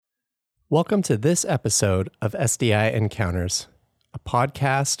Welcome to this episode of SDI Encounters, a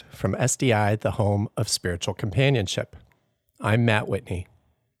podcast from SDI, the home of spiritual companionship. I'm Matt Whitney.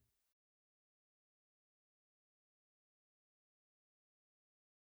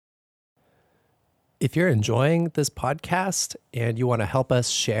 If you're enjoying this podcast and you want to help us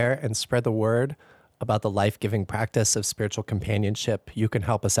share and spread the word about the life-giving practice of spiritual companionship, you can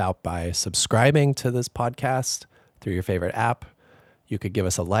help us out by subscribing to this podcast through your favorite app. You could give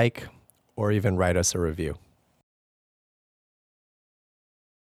us a like or even write us a review.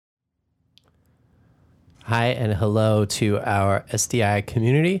 Hi and hello to our SDI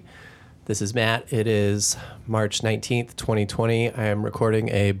community. This is Matt. It is March 19th, 2020. I am recording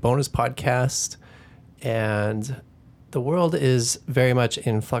a bonus podcast, and the world is very much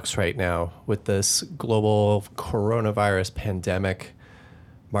in flux right now with this global coronavirus pandemic.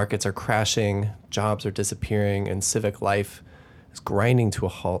 Markets are crashing, jobs are disappearing, and civic life is grinding to a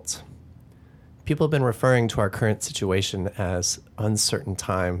halt. People have been referring to our current situation as uncertain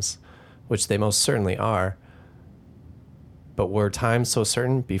times, which they most certainly are. But were times so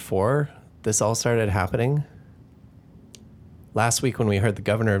certain before this all started happening? Last week when we heard the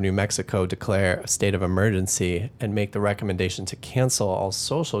governor of New Mexico declare a state of emergency and make the recommendation to cancel all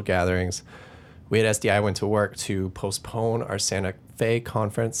social gatherings, we at SDI went to work to postpone our Santa Fe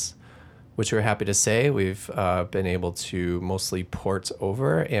conference, which we're happy to say we've been able to mostly port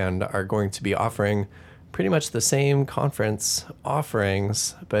over and are going to be offering pretty much the same conference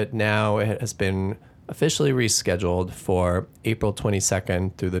offerings, but now it has been officially rescheduled for April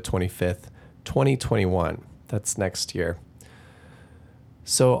 22nd through the 25th, 2021. That's next year.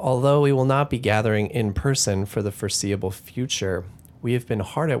 So although we will not be gathering in person for the foreseeable future, we have been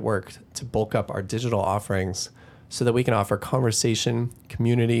hard at work to bulk up our digital offerings so that we can offer conversation,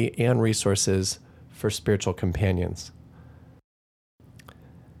 community, and resources for spiritual companions.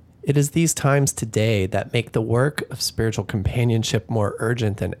 It is these times today that make the work of spiritual companionship more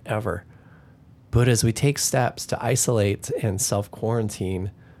urgent than ever. But as we take steps to isolate and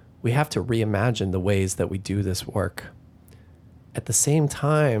self-quarantine, we have to reimagine the ways that we do this work. At the same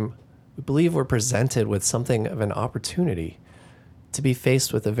time, we believe we're presented with something of an opportunity to be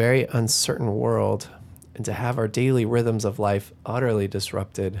faced with a very uncertain world and to have our daily rhythms of life utterly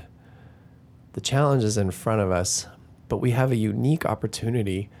disrupted. The challenge is in front of us, but we have a unique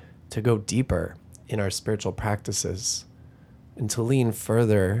opportunity to go deeper in our spiritual practices and to lean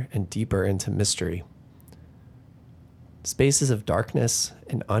further and deeper into mystery. Spaces of darkness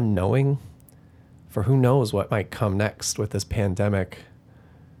and unknowing, for who knows what might come next with this pandemic.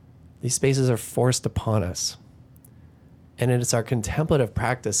 These spaces are forced upon us. And it is our contemplative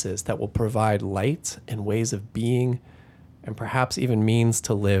practices that will provide light and ways of being, and perhaps even means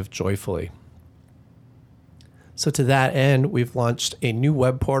to live joyfully. So to that end, we've launched a new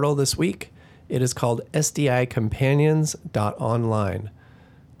web portal this week. It is called sdicompanions.online.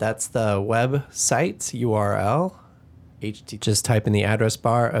 That's the website URL. Just type in the address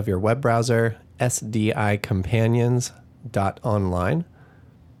bar of your web browser, sdicompanions.online.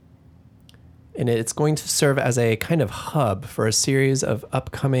 And it's going to serve as a kind of hub for a series of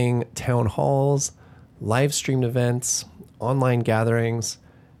upcoming town halls, live streamed events, online gatherings,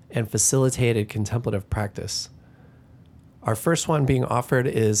 and facilitated contemplative practice. Our first one being offered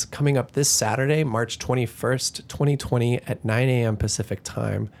is coming up this Saturday, March 21st, 2020 at 9 a.m. Pacific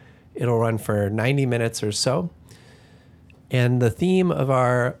time. It'll run for 90 minutes or so. And the theme of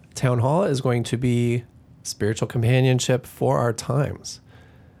our town hall is going to be spiritual companionship for our times.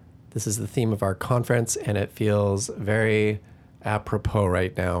 This is the theme of our conference, and it feels very apropos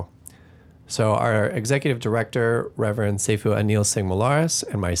right now. So our executive director, Reverend Seifu Anil Singh Molaris,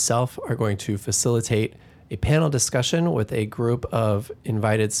 and myself are going to facilitate a panel discussion with a group of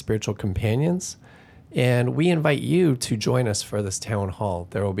invited spiritual companions. And we invite you to join us for this town hall.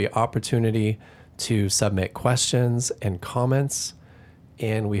 There will be opportunity to submit questions and comments,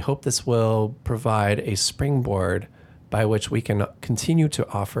 and we hope this will provide a springboard by which we can continue to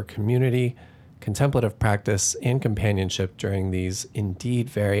offer community, contemplative practice, and companionship during these indeed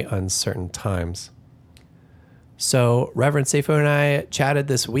very uncertain times. So Reverend Seifu and I chatted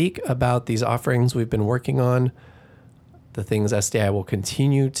this week about these offerings we've been working on, the things SDI will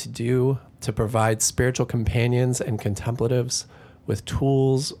continue to do to provide spiritual companions and contemplatives with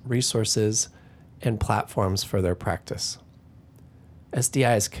tools, resources, and platforms for their practice.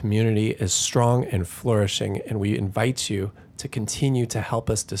 SDI's community is strong and flourishing, and we invite you to continue to help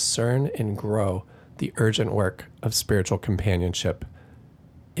us discern and grow the urgent work of spiritual companionship.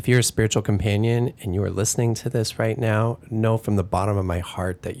 If you're a spiritual companion and you are listening to this right now, know from the bottom of my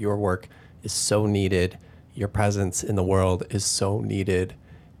heart that your work is so needed. Your presence in the world is so needed,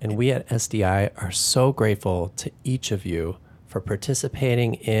 And we at SDI are so grateful to each of you for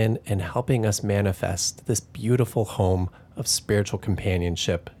participating in and helping us manifest this beautiful home of spiritual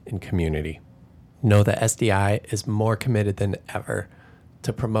companionship and community. Know that SDI is more committed than ever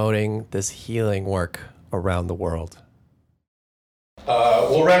to promoting this healing work around the world.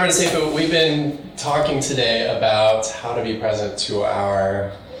 Well, Reverend Seifu, we've been talking today about how to be present to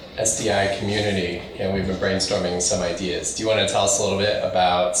our SDI community, and we've been brainstorming some ideas. Do you want to tell us a little bit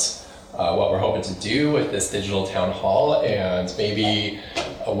about what we're hoping to do with this digital town hall, and maybe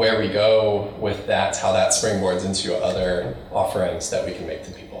where we go with that, how that springboards into other offerings that we can make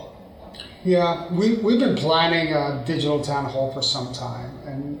to people? Yeah, we've been planning a digital town hall for some time,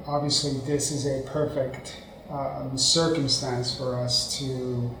 and obviously this is a perfect circumstance for us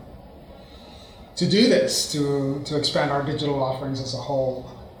to do this, to expand our digital offerings as a whole,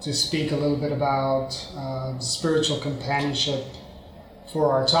 to speak a little bit about spiritual companionship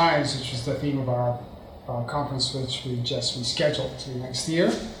for our times, which is the theme of our conference, which we just rescheduled to next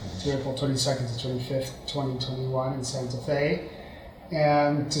year, to April 22nd to 25th, 2021 in Santa Fe,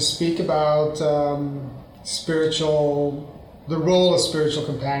 and to speak about the role of spiritual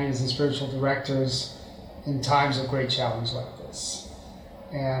companions and spiritual directors in times of great challenge like this,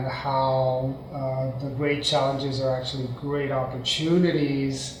 and how the great challenges are actually great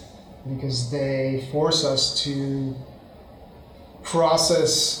opportunities because they force us to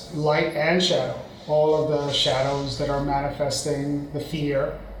process light and shadow, all of the shadows that are manifesting the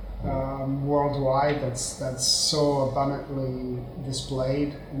fear worldwide that's so abundantly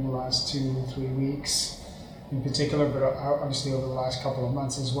displayed in the last 2-3 weeks in particular, but obviously over the last couple of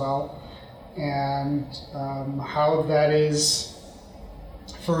months as well. And how that is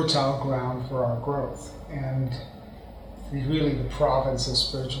fertile ground for our growth, and really the province of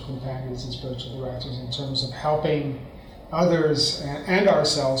spiritual companions and spiritual directors in terms of helping others and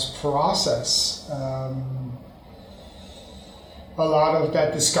ourselves process a lot of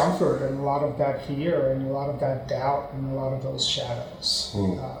that discomfort and a lot of that fear and a lot of that doubt and a lot of those shadows.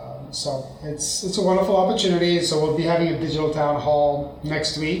 So it's a wonderful opportunity. So we'll be having a digital town hall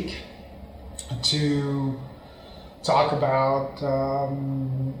next week to talk about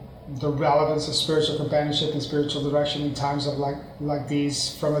the relevance of spiritual companionship and spiritual direction in times of like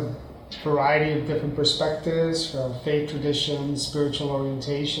these, from a variety of different perspectives, from faith traditions, spiritual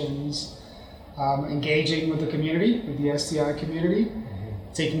orientations, engaging with the community, with the SDI community,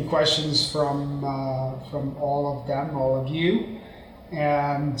 taking questions from all of them, all of you,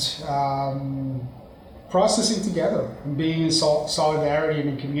 and processing together and being in solidarity and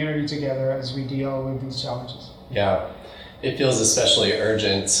in community together as we deal with these challenges. Yeah, it feels especially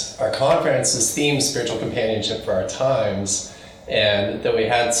urgent. Our conference is themed spiritual companionship for our times, and that we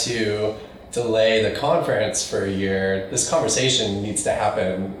had to delay the conference for a year. This conversation needs to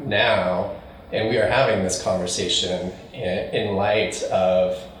happen now, and we are having this conversation in light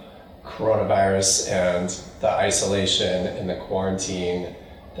of coronavirus and the isolation and the quarantine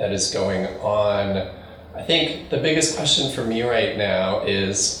that is going on. I think the biggest question for me right now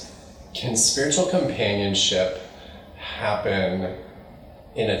is, can spiritual companionship happen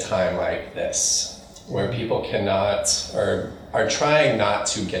in a time like this, where people cannot or are trying not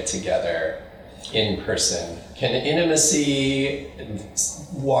to get together in person? Can intimacy,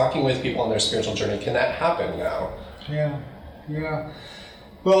 walking with people on their spiritual journey, can that happen now? Yeah.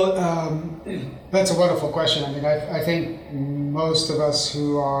 Well, that's a wonderful question. I mean, I think most of us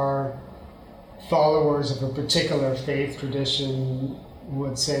who are followers of a particular faith tradition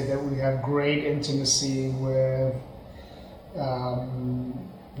would say that we have great intimacy with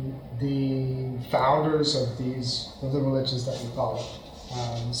the founders of the religions that we follow.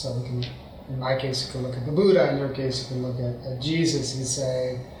 So we can, in my case, you can look at the Buddha. In your case, you can look at Jesus and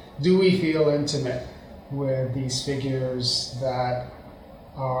say, do we feel intimate with these figures that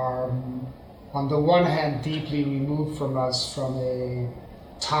are, on the one hand, deeply removed from us from a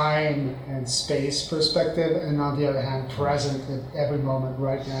time and space perspective, and on the other hand, present at every moment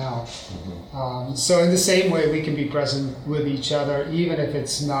right now. So in the same way, we can be present with each other, even if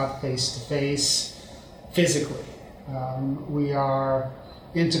it's not face-to-face physically. We are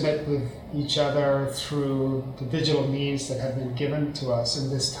intimate with each other through the digital means that have been given to us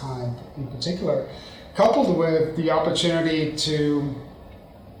in this time in particular, coupled with the opportunity to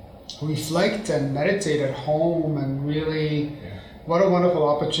reflect and meditate at home, and really what a wonderful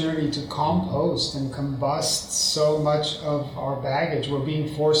opportunity to compost and combust so much of our baggage. We're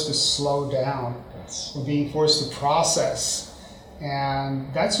being forced to slow down. We're being forced to process.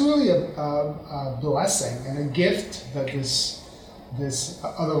 And that's really a blessing and a gift that this this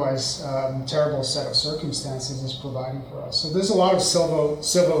otherwise terrible set of circumstances is providing for us. So there's a lot of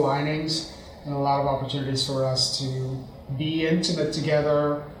silver linings and a lot of opportunities for us to be intimate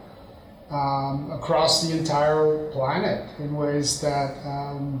together across the entire planet in ways that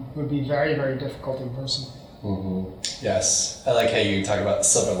would be very, very difficult in person. Mm-hmm. Yes, I like how you talk about the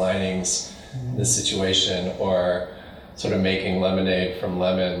silver linings in this situation, or sort of making lemonade from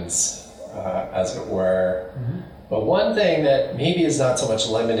lemons, as it were. Mm-hmm. But one thing that maybe is not so much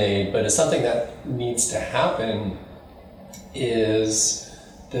lemonade, but is something that needs to happen, is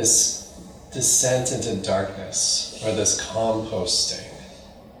this descent into darkness, or this composting.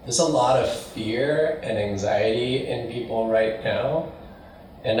 There's a lot of fear and anxiety in people right now.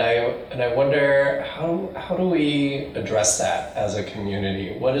 And I wonder, how do we address that as a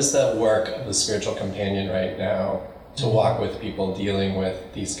community? What is the work of the spiritual companion right now to walk with people dealing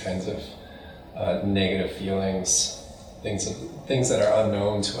with these kinds of negative feelings, things that are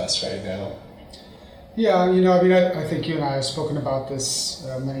unknown to us right now? Yeah, I think you and I have spoken about this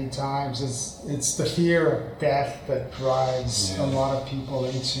many times. It's the fear of death that drives a lot of people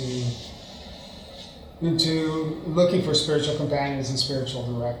into looking for spiritual companions and spiritual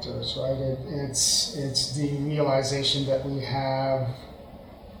directors, right? It's the realization that we have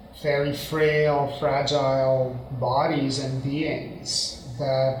very frail, fragile bodies and beings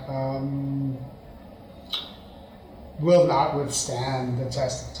that will not withstand the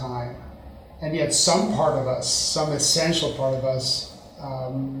test of time. And yet some part of us, some essential part of us,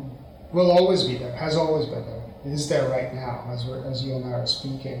 will always be there, has always been there, is there right now as you and I are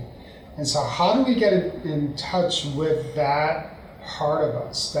speaking. And so how do we get in touch with that part of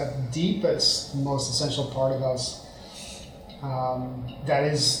us, that deepest, most essential part of us, that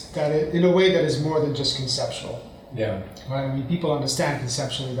is in a way that is more than just conceptual? Yeah. Right? I mean, people understand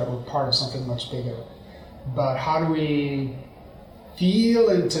conceptually that we're part of something much bigger. But how do we feel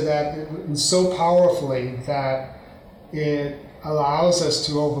into that so powerfully that it allows us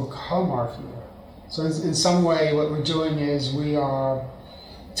to overcome our fear? So in some way, what we're doing is we are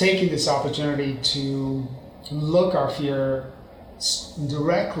taking this opportunity to look our fear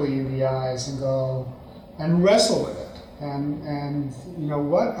directly in the eyes and go and wrestle with it, and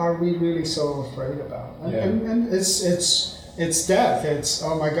what are we really so afraid about? And it's death. It's,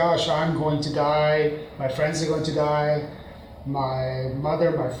 oh my gosh, I'm going to die, my friends are going to die, my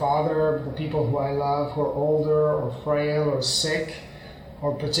mother, my father, the people who I love who are older or frail or sick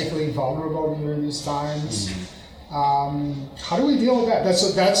or particularly vulnerable during these times. How do we deal with that?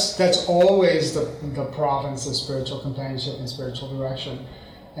 That's always the province of spiritual companionship and spiritual direction.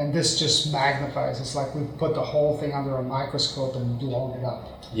 And this just magnifies. It's like we put the whole thing under a microscope and blown it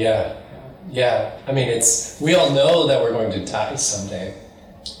up. Yeah. I mean, we all know that we're going to die someday,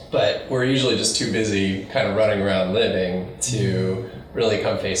 but we're usually just too busy kind of running around living to really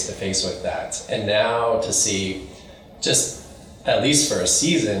come face to face with that. And now to see, just at least for a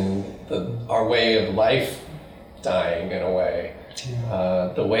season, our way of life dying in a way.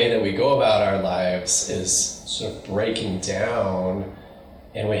 The way that we go about our lives is sort of breaking down,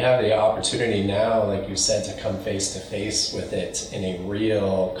 and we have the opportunity now, like you said, to come face to face with it in a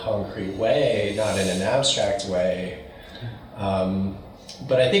real concrete way, not in an abstract way.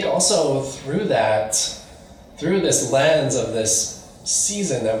 But I think also through this lens of this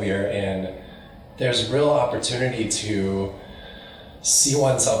season that we are in, there's real opportunity to see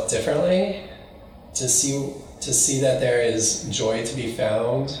oneself differently, to see that there is joy to be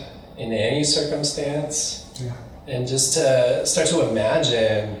found in any circumstance, and just to start to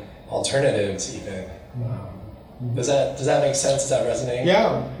imagine alternatives even. Does that make sense? Does that resonate?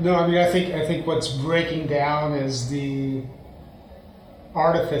 Yeah. No, I mean, I think what's breaking down is the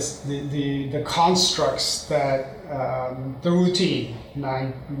artifice, the constructs that the routine.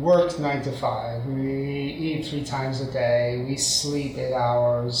 We work 9 to 5. We eat 3 times a day. We sleep 8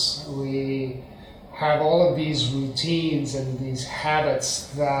 hours. We have all of these routines and these habits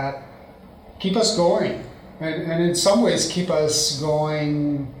that keep us going, and in some ways keep us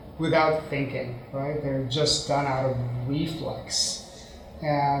going without thinking, right? They're just done out of reflex.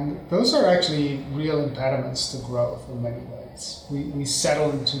 And those are actually real impediments to growth in many ways. We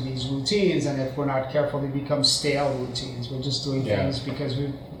settle into these routines, and if we're not careful, they become stale routines. We're just doing things because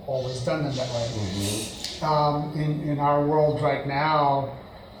we've always done them that way. In our world right now,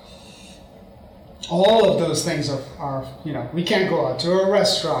 all of those things are, we can't go out to a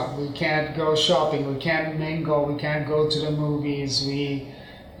restaurant, we can't go shopping, we can't mingle, we can't go to the movies, many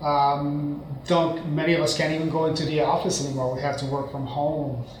of us can't even go into the office anymore, we have to work from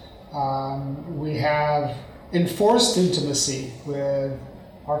home. We have enforced intimacy with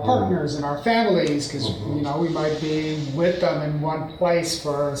our partners and our families, because we might be with them in one place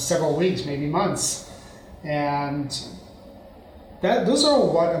for several weeks, maybe months, and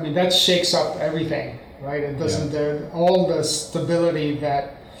that shakes up everything, right? It doesn't. All the stability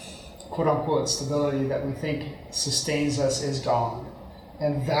that, quote unquote, stability that we think sustains us is gone,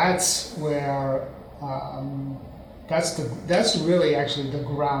 and that's where. That's really actually the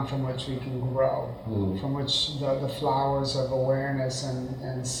ground from which we can grow, from which the flowers of awareness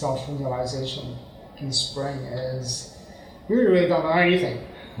and self-realization can spring. Is we really don't know anything,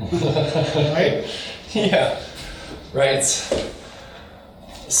 right? Yeah, right.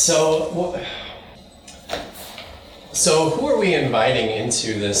 So who are we inviting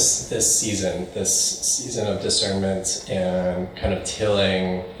into this season of discernment and kind of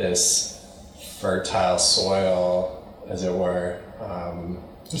tilling this fertile soil, as it were?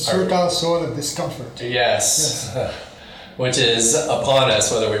 The fertile soil of discomfort. Yes. Which is upon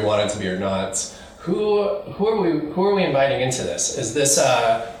us, whether we want it to be or not. Who are we inviting into this? Is this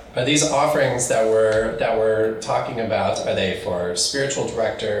are these offerings that we're talking about? Are they for spiritual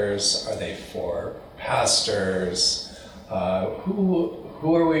directors? Are they for pastors? Who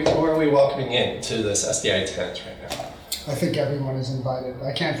are we welcoming into this SDI tent right now? I think everyone is invited.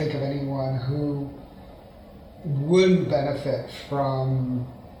 I can't think of anyone who wouldn't benefit from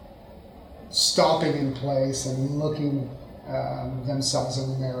stopping in place and looking themselves in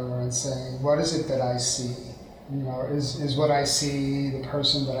the mirror and saying, what is it that I see? Is what I see the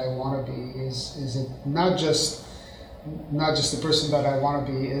person that I want to be? Is it not just the person that I want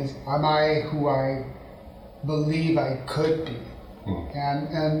to be? Am I who I believe I could be?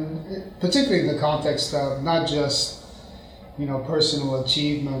 And particularly in the context of not just personal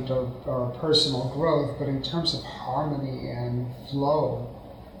achievement or personal growth, but in terms of harmony and flow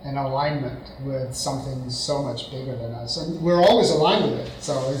and alignment with something so much bigger than us. And we're always aligned with it.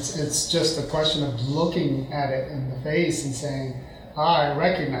 So it's just a question of looking at it in the face and saying, I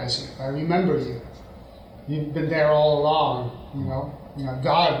recognize you. I remember you. You've been there all along.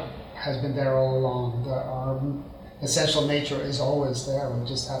 God has been there all along. Our essential nature is always there. We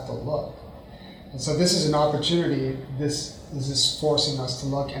just have to look. And so this is an opportunity. This is forcing us to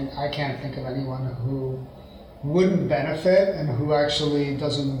look, and I can't think of anyone who wouldn't benefit and who actually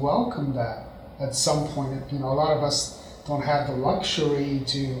doesn't welcome that at some point. A lot of us don't have the luxury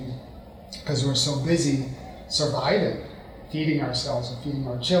to, because we're so busy surviving, feeding ourselves or feeding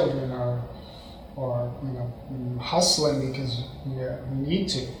our children, or hustling because we need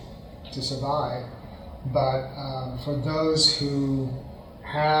to survive. But for those who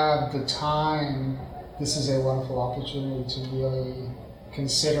have the time, this is a wonderful opportunity to really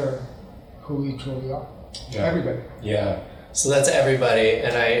consider who we truly are. Yeah. Everybody. Yeah. So that's everybody,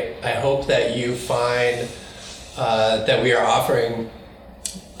 and I hope that you find that we are offering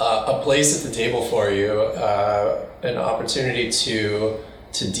a place at the table for you, an opportunity to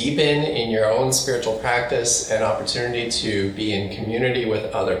deepen in your own spiritual practice, an opportunity to be in community with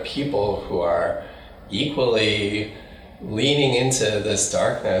other people who are equally leaning into this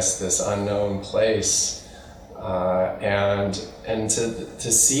darkness, this unknown place, and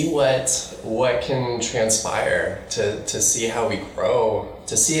to see what can transpire, to see how we grow,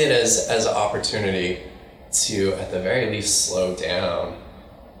 to see it as an opportunity to, at the very least, slow down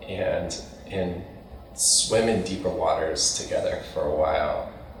and swim in deeper waters together for a while,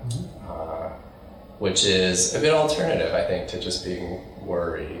 which is a good alternative, I think, to just being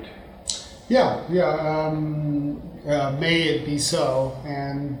worried. Yeah. May it be so,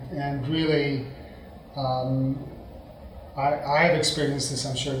 and really, I have experienced this.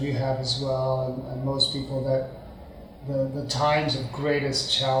 I'm sure you have as well, and most people, that the times of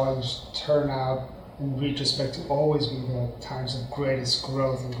greatest challenge turn out, in retrospect, to always be the times of greatest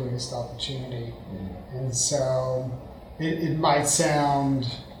growth and greatest opportunity. And so, it might sound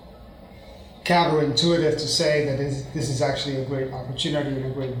counterintuitive to say that this is actually a great opportunity and a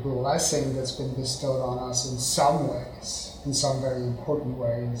great blessing that's been bestowed on us in some ways, in some very important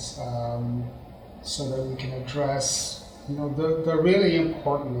ways, so that we can address the really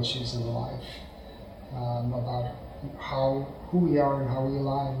important issues in life, about who we are and how we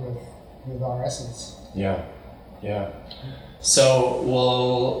align with our essence. Yeah. So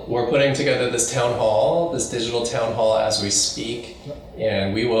we're putting together this town hall, this digital town hall, as we speak,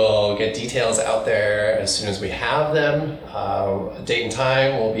 and we will get details out there as soon as we have them. A date and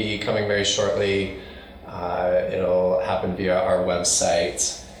time will be coming very shortly. It'll happen via our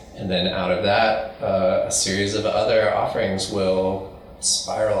website, and then out of that, a series of other offerings will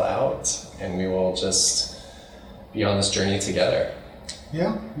spiral out, and we will just be on this journey together.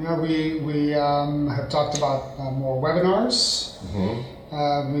 Yeah. We have talked about more webinars,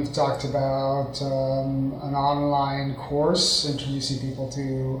 We've talked about an online course introducing all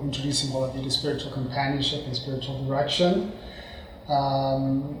of you to spiritual companionship and spiritual direction.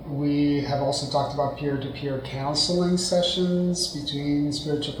 We have also talked about peer-to-peer counseling sessions between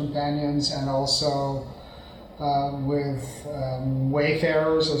spiritual companions and also with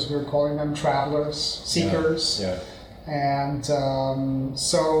wayfarers, as we're calling them, travelers, seekers. Yeah. And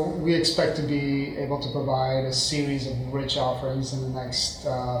so we expect to be able to provide a series of rich offerings in the next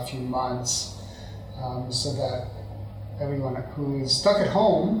few months, so that everyone who is stuck at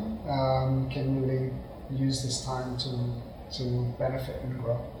home can really use this time to benefit and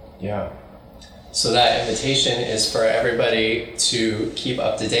grow. Yeah. So that invitation is for everybody to keep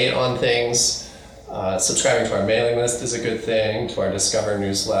up to date on things. Subscribing to our mailing list is a good thing, to our Discover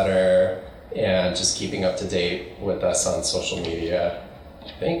newsletter, and just keeping up to date with us on social media,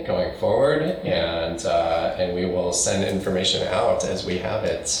 I think, going forward. And we will send information out as we have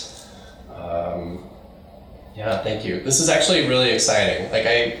it. Thank you. This is actually really exciting. Like,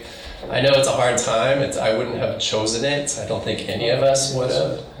 I know it's a hard time. I wouldn't have chosen it. I don't think any of us would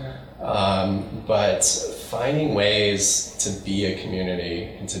have. But finding ways to be a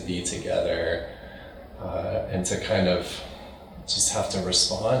community and to be together, and to kind of just have to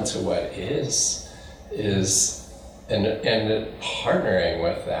respond to what is and partnering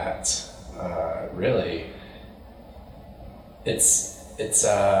with that, really, it's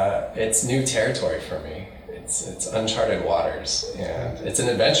new territory for me. It's uncharted waters, and it's an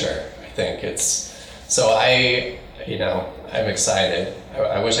adventure. I think I'm excited.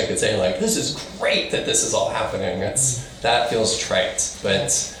 I wish I could say, like, this is great that this is all happening. That feels trite,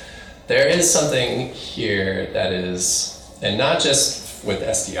 but there is something here that is, and not just with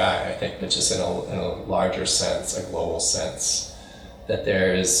SDI, I think, but just in a larger sense, a global sense, that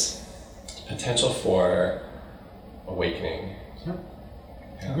there is potential for awakening. Yeah.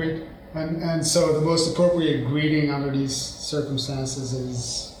 Agreed. And so the most appropriate greeting under these circumstances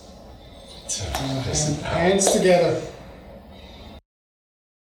is hands together.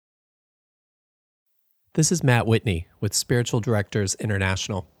 This is Matt Whitney with Spiritual Directors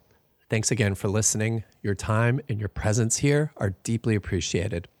International. Thanks again for listening. Your time and your presence here are deeply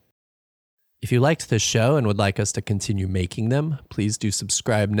appreciated. If you liked this show and would like us to continue making them, please do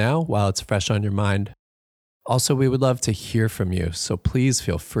subscribe now while it's fresh on your mind. Also, we would love to hear from you, so please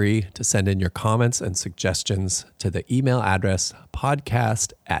feel free to send in your comments and suggestions to the email address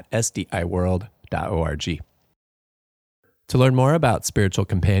podcast@sdiworld.org. To learn more about spiritual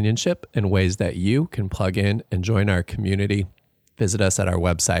companionship and ways that you can plug in and join our community, visit us at our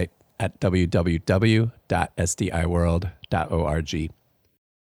website at www.sdiworld.org.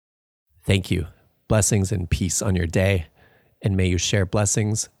 Thank you. Blessings and peace on your day, and may you share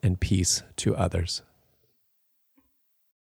blessings and peace to others.